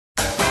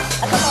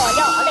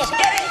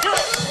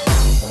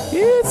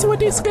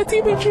sweaty,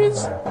 sketty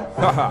bitches.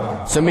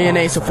 So me and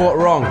Ace thought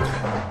wrong.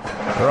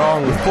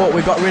 We thought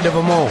we got rid of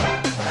them all.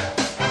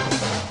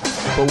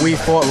 But we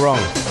thought wrong.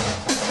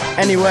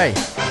 Anyway,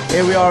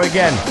 here we are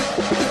again.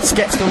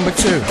 Sketch number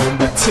 2.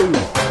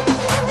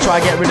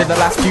 Try get rid of the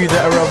last few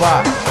that are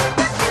about.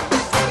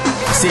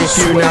 See if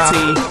you now.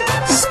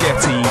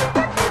 Sketty.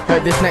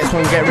 Heard this next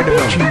one, get rid of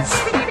them.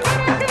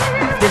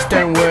 If this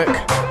don't work,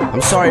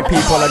 I'm sorry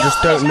people, I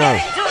just don't know.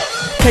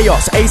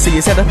 Chaos, AC,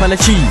 you said I smell a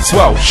cheese.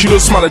 Well, she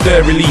does smell a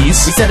dairy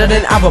release. You said I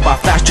didn't have a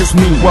bath, that's just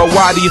me. Well,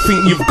 why do you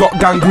think you've got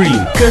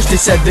gangrene? Kirsty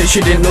said that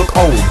she didn't look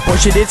old,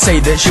 but she did say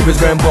that she was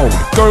going bold.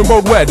 Going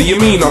bold where? Do you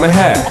mean on her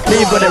hair? No,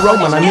 you've got it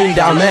wrong, man, I mean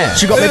down there.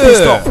 She got me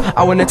pissed off,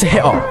 I wanted to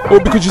hit her. Oh,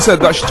 because you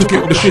said that she took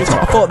it with the shitter.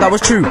 I thought that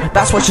was true,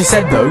 that's what she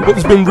said though. But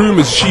there's been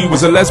rumours she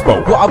was a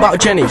lesbo. What about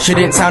Jenny? She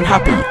didn't sound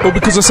happy. Well,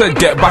 because I said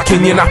get back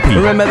in your nappy.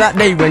 Remember that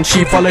day when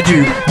she followed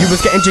you? You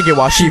was getting jiggy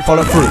while she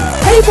followed through.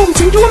 Hey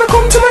Bumpty, do you wanna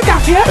come to my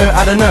gaff yet?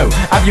 I don't know,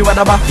 have you had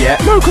a bath yet?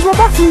 No, cause my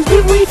bathroom's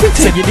been refitted.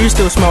 So you do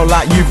still smell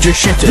like you've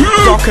just shitted.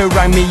 Darko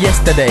rang me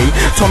yesterday,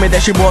 told me that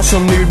she bought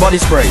some new body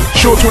spray.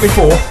 Short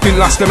 24, didn't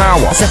last an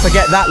hour. I said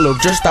forget that love,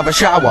 just have a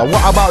shower.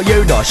 What about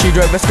Yoda? She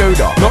drove a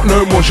Skoda. Not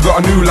no more, she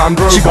got a new Land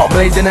Rover. She got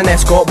blazed in an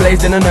Escort,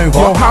 blazed in a Nova.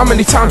 Well, how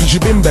many times has she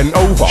been bent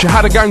over? She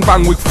had a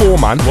gangbang with 4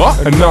 man.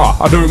 What? And nah,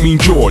 I don't mean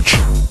George.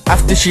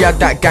 After she had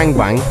that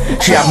gangbang,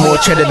 she had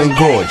more cheddar than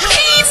Gorge.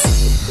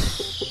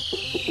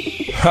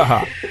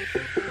 Haha.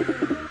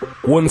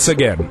 Once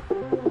again,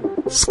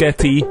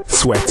 sketty,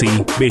 sweaty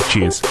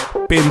bitches.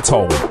 Been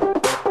told.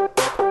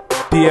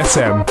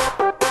 DSM,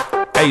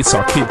 Ace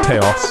or Kid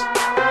Chaos.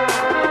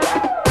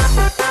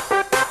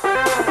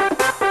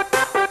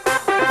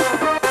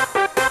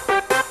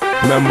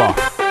 Remember,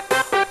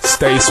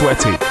 stay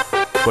sweaty,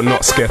 but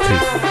not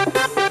sketty.